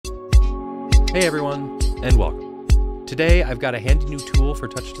Hey everyone, and welcome. Today I've got a handy new tool for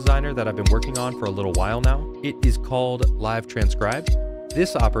TouchDesigner that I've been working on for a little while now. It is called LiveTranscribe.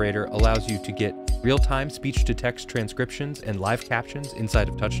 This operator allows you to get real-time speech-to-text transcriptions and live captions inside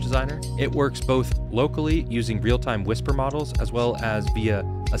of TouchDesigner. It works both locally using real-time whisper models as well as via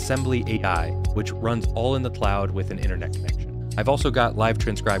Assemblyai API, which runs all in the cloud with an internet connection. I've also got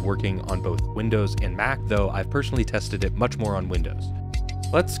LiveTranscribe working on both Windows and Mac, though I've personally tested it much more on Windows.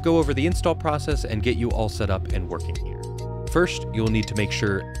 Let's go over the install process and get you all set up and working here. First, you'll need to make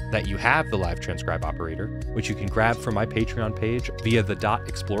sure that you have the LiveTranscribe operator, which you can grab from my Patreon page via the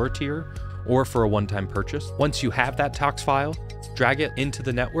 .explorer tier or for a one-time purchase. Once you have that TOX file, drag it into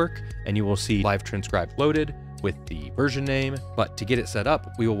the network and you will see LiveTranscribe loaded with the version name. But to get it set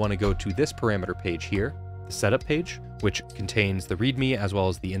up, we will want to go to this parameter page here, the setup page, which contains the README as well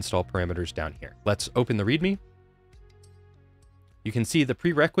as the install parameters down here. Let's open the README. You can see the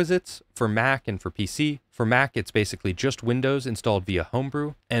prerequisites for Mac and for PC. For Mac, it's basically just Windows installed via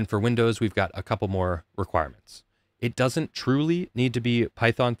Homebrew. And for Windows, we've got a couple more requirements. It doesn't truly need to be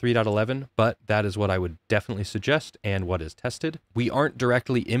Python 3.11, but that is what I would definitely suggest and what is tested. We aren't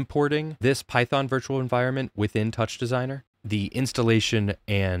directly importing this Python virtual environment within TouchDesigner. The installation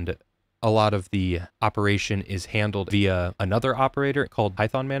and a lot of the operation is handled via another operator called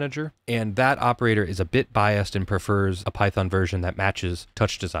Python Manager, and that operator is a bit biased and prefers a Python version that matches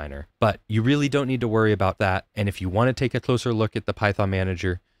TouchDesigner. But you really don't need to worry about that, and if you want to take a closer look at the Python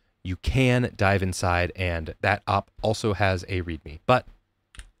Manager, you can dive inside, and that op also has a README. But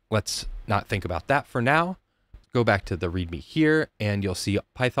let's not think about that for now. Go back to the README here, and you'll see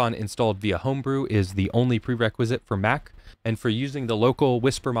Python installed via Homebrew is the only prerequisite for Mac. And for using the local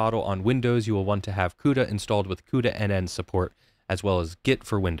Whisper model on Windows, you will want to have Cuda installed with Cuda NN support, as well as Git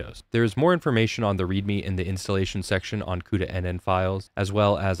for Windows. There's more information on the README in the installation section on Cuda NN files, as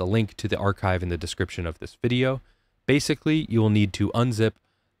well as a link to the archive in the description of this video. Basically, you will need to unzip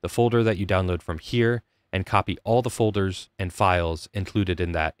the folder that you download from here and copy all the folders and files included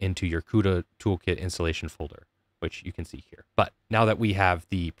in that into your Cuda Toolkit installation folder, which you can see here. But now that we have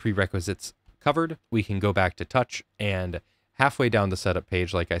the prerequisites covered, we can go back to Touch, and halfway down the setup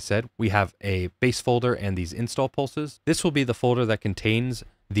page, like I said, we have a base folder and these install pulses. This will be the folder that contains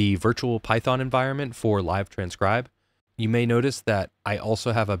the virtual Python environment for LiveTranscribe. You may notice that I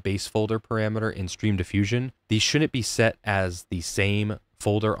also have a base folder parameter in Stream Diffusion. These shouldn't be set as the same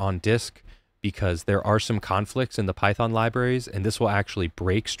folder on disk because there are some conflicts in the Python libraries, and this will actually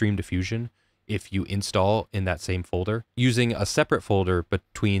break Stream Diffusion if you install in that same folder. Using a separate folder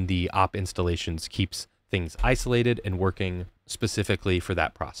between the op installations keeps things isolated and working specifically for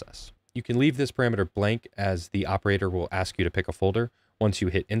that process. You can leave this parameter blank as the operator will ask you to pick a folder once you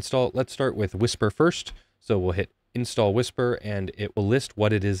hit install. Let's start with Whisper first. So we'll hit install Whisper and it will list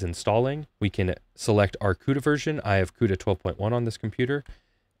what it is installing. We can select our Cuda version. I have Cuda 12.1 on this computer,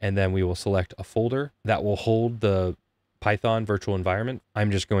 and then we will select a folder that will hold the Python virtual environment.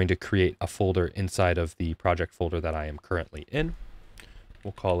 I'm just going to create a folder inside of the project folder that I am currently in.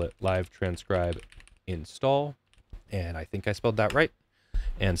 We'll call it LiveTranscribe install, and I think I spelled that right,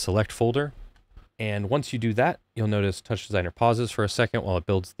 and select folder. And once you do that, you'll notice TouchDesigner pauses for a second while it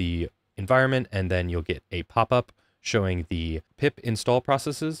builds the environment, and then you'll get a pop-up showing the pip install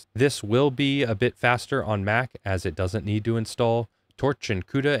processes. This will be a bit faster on Mac as it doesn't need to install Torch and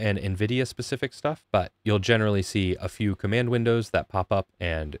Cuda and NVIDIA specific stuff, but you'll generally see a few command windows that pop up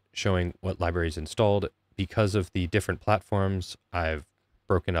and showing what libraries installed. Because of the different platforms, I've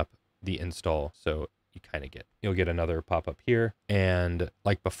broken up the install, so you'll get another pop-up here. And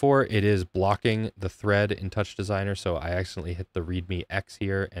like before, it is blocking the thread in TouchDesigner, so I accidentally hit the README X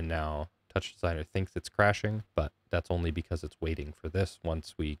here, and now TouchDesigner thinks it's crashing, but that's only because it's waiting for this.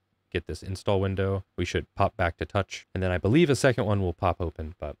 Once we get this install window, we should pop back to Touch, and then I believe a second one will pop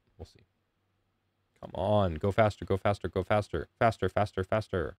open, but we'll see. Come on, go faster, go faster, go faster, faster, faster,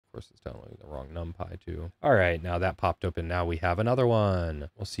 faster. Of course, it's downloading the wrong numpy too. All right, now that popped open, now we have another one.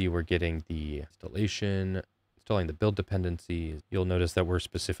 We'll see, we're getting the installation, installing the build dependencies. You'll notice that we're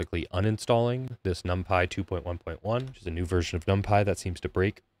specifically uninstalling this NumPy 2.1.1, which is a new version of NumPy that seems to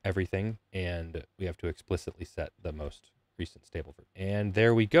break everything, and we have to explicitly set the most recent stable version. And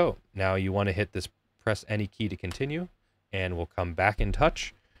there we go. Now you want to hit this press any key to continue, and we'll come back in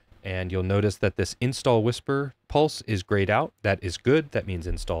Touch, and you'll notice that this install Whisper pulse is grayed out. That is good. That means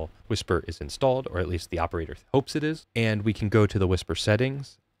install Whisper is installed, or at least the operator hopes it is. And we can go to the Whisper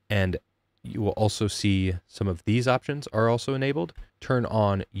settings, and you will also see some of these options are also enabled. Turn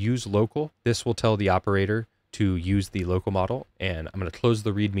on use local. This will tell the operator to use the local model, and I'm going to close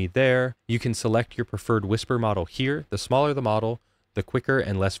the README there. You can select your preferred Whisper model here. The smaller the model, the quicker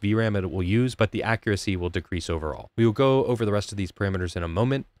and less VRAM it will use, but the accuracy will decrease overall. We will go over the rest of these parameters in a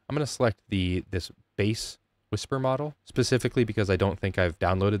moment. I'm going to select this base Whisper model, specifically because I don't think I've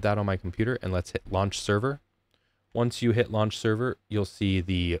downloaded that on my computer, and let's hit launch server. Once you hit launch server, you'll see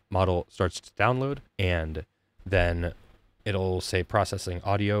the model starts to download, and then it'll say processing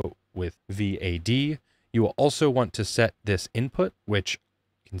audio with VAD. You will also want to set this input, which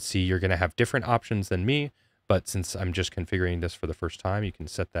you can see you're going to have different options than me, but since I'm just configuring this for the first time, you can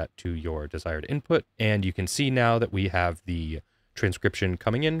set that to your desired input, and you can see now that we have the transcription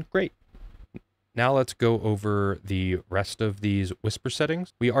coming in. Great. Now let's go over the rest of these Whisper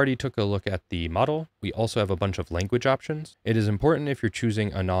settings. We already took a look at the model. We also have a bunch of language options. It is important if you're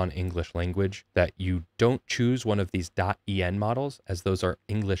choosing a non-English language that you don't choose one of these .en models, as those are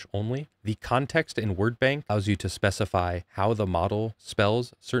English only. The context in word bank allows you to specify how the model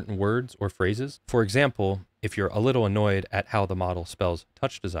spells certain words or phrases. For example, if you're a little annoyed at how the model spells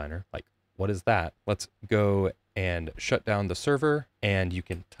TouchDesigner, like, what is that? Let's go and shut down the server, and you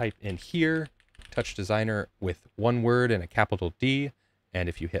can type in here TouchDesigner with one word and a capital D, and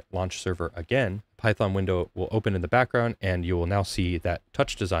if you hit launch server again, Python window will open in the background, and you will now see that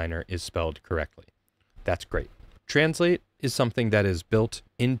TouchDesigner is spelled correctly. That's great. Translate is something that is built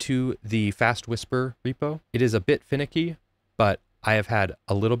into the Fast Whisper repo. It is a bit finicky, but I have had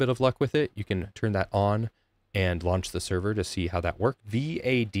a little bit of luck with it. You can turn that on and launch the server to see how that works.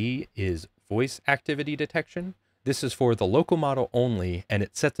 VAD is voice activity detection. This is for the local model only, and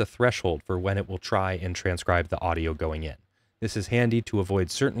it sets a threshold for when it will try and transcribe the audio going in. This is handy to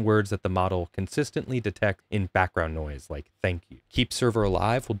avoid certain words that the model consistently detects in background noise, like thank you. Keep server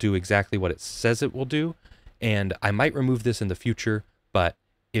alive will do exactly what it says it will do, and I might remove this in the future, but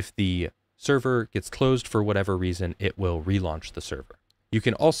if the server gets closed for whatever reason, it will relaunch the server. You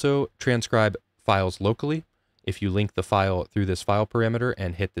can also transcribe files locally if you link the file through this file parameter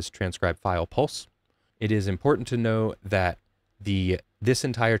and hit this transcribe file pulse. It is important to know that this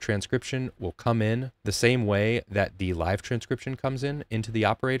entire transcription will come in the same way that the live transcription comes in into the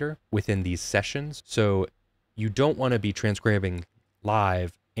operator within these sessions. So you don't want to be transcribing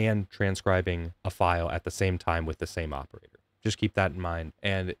live and transcribing a file at the same time with the same operator. Just keep that in mind.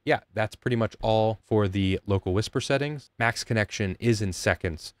 And yeah, that's pretty much all for the local Whisper settings. Max connection is in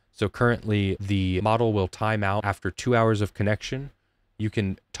seconds. So currently the model will time out after 2 hours of connection. You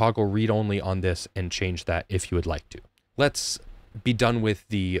can toggle read-only on this and change that if you would like to. Let's be done with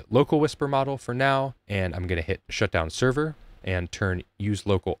the local Whisper model for now, and I'm going to hit shut down server and turn use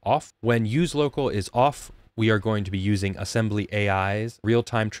local off. When use local is off, we are going to be using Assembly AI's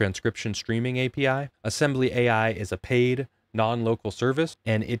real-time transcription streaming API. Assembly AI is a paid non-local service,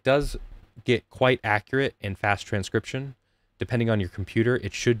 and it does get quite accurate and fast transcription. Depending on your computer,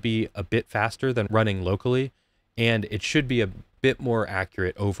 it should be a bit faster than running locally, and it should be a bit more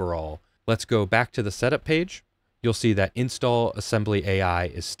accurate overall. Let's go back to the setup page. You'll see that install Assembly AI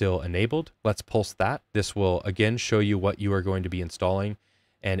is still enabled. Let's pulse that. This will again show you what you are going to be installing,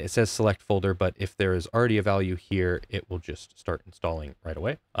 and it says select folder, but if there is already a value here, it will just start installing right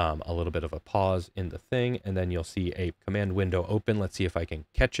away. A little bit of a pause in the thing, and then you'll see a command window open. Let's see if I can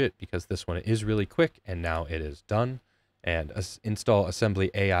catch it, because this one is really quick, and now it is done. And install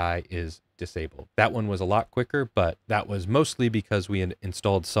Assembly AI is disabled. That one was a lot quicker, but that was mostly because we had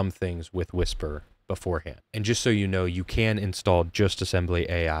installed some things with Whisper beforehand. And just so you know, you can install just Assembly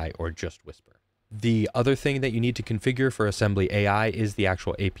AI or just Whisper. The other thing that you need to configure for Assembly AI is the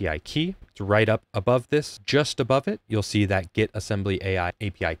actual API key. It's right up above this. Just above it, you'll see that Get Assembly AI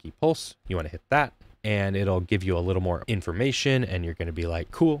API Key Pulse. You want to hit that, and it'll give you a little more information, and you're going to be like,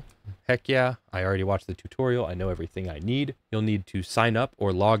 cool. Heck yeah, I already watched the tutorial. I know everything I need. You'll need to sign up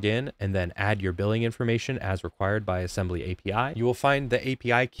or log in and then add your billing information as required by Assembly API. You will find the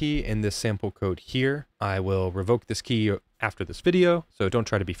API key in this sample code here. I will revoke this key after this video, so don't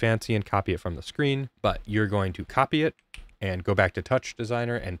try to be fancy and copy it from the screen, but you're going to copy it and go back to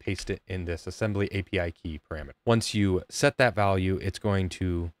TouchDesigner and paste it in this Assembly API Key parameter. Once you set that value, it's going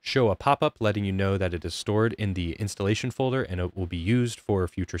to show a pop-up letting you know that it is stored in the installation folder and it will be used for a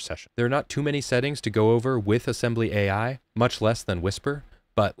future session. There are not too many settings to go over with Assembly AI, much less than Whisper,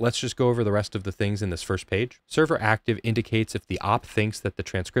 but let's just go over the rest of the things in this first page. Server active indicates if the op thinks that the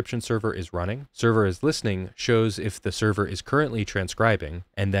transcription server is running. Server is listening shows if the server is currently transcribing,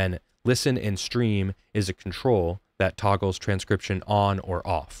 and then listen and stream is a control that toggles transcription on or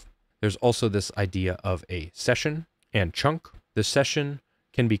off. There's also this idea of a session and chunk. The session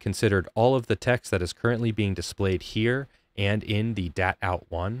can be considered all of the text that is currently being displayed here and in the dat out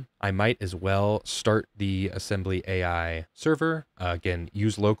one, I might as well start the Assembly AI server. Again,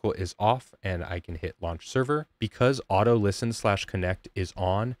 use local is off and I can hit launch server. Because auto listen / connect is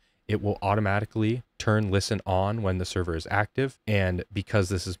on, it will automatically turn listen on when the server is active. And because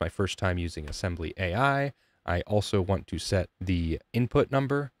this is my first time using Assembly AI, I also want to set the input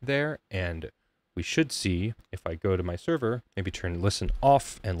number there, and we should see, if I go to my server, maybe turn listen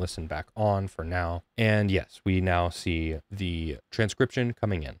off and listen back on for now. And yes, we now see the transcription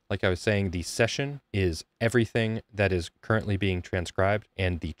coming in. Like I was saying, the session is everything that is currently being transcribed,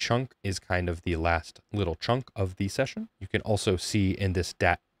 and the chunk is kind of the last little chunk of the session. You can also see in this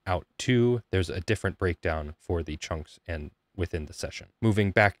dat out 2, there's a different breakdown for the chunks and within the session.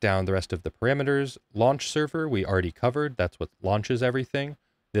 Moving back down the rest of the parameters, launch server, we already covered. That's what launches everything.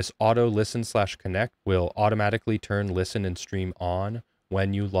 This auto listen / connect will automatically turn listen and stream on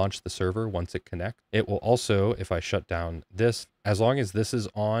when you launch the server once it connects. It will also, if I shut down this, as long as this is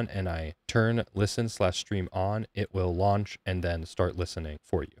on and I turn listen / stream on, it will launch and then start listening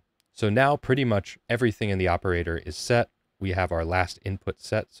for you. So now pretty much everything in the operator is set. We have our last input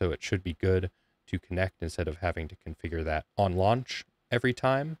set, so it should be good to connect instead of having to configure that on launch every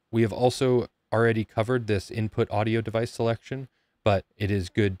time. We have also already covered this input audio device selection, but it is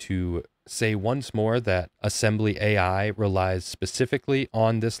good to say once more that Assembly AI relies specifically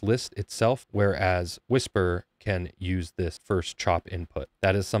on this list itself, whereas Whisper can use this first chop input.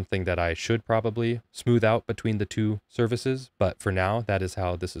 That is something that I should probably smooth out between the two services, but for now, that is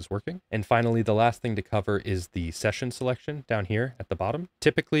how this is working. And finally, the last thing to cover is the session selection down here at the bottom.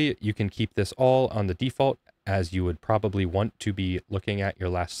 Typically, you can keep this all on the default, as you would probably want to be looking at your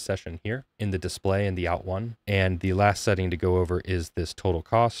last session here in the display in the out one. And the last setting to go over is this total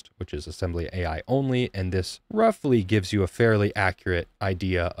cost, which is Assembly AI only. And this roughly gives you a fairly accurate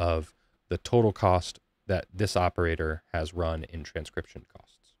idea of the total cost that this operator has run in transcription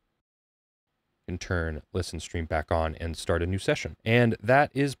costs. You can turn listen stream back on and start a new session. And that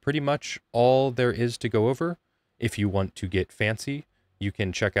is pretty much all there is to go over. If you want to get fancy, you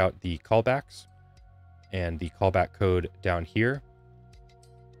can check out the callbacks and the callback code down here.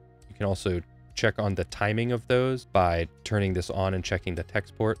 You can also check on the timing of those by turning this on and checking the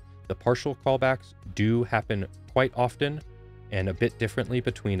text port. The partial callbacks do happen quite often and a bit differently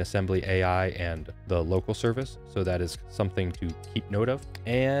between Assembly AI and the local service, so that is something to keep note of.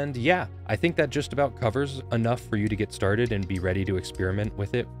 And yeah, I think that just about covers enough for you to get started and be ready to experiment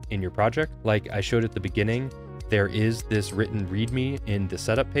with it in your project. Like I showed at the beginning, there is this written README in the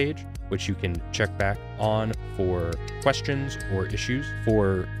setup page, which you can check back on for questions or issues.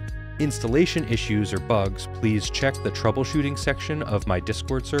 For installation issues or bugs, please check the troubleshooting section of my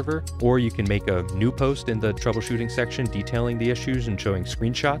Discord server, or you can make a new post in the troubleshooting section detailing the issues and showing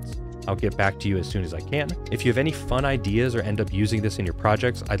screenshots. I'll get back to you as soon as I can. If you have any fun ideas or end up using this in your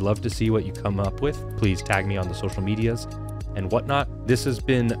projects, I'd love to see what you come up with. Please tag me on the social medias and whatnot. This has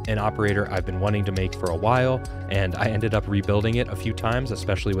been an operator I've been wanting to make for a while, and I ended up rebuilding it a few times,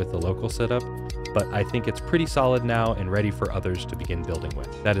 especially with the local setup, but I think it's pretty solid now and ready for others to begin building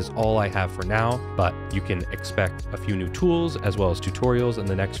with. That is all I have for now, but you can expect a few new tools as well as tutorials in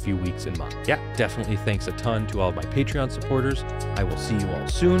the next few weeks and months. Yeah, definitely thanks a ton to all of my Patreon supporters. I will see you all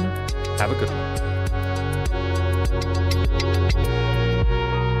soon. Have a good one.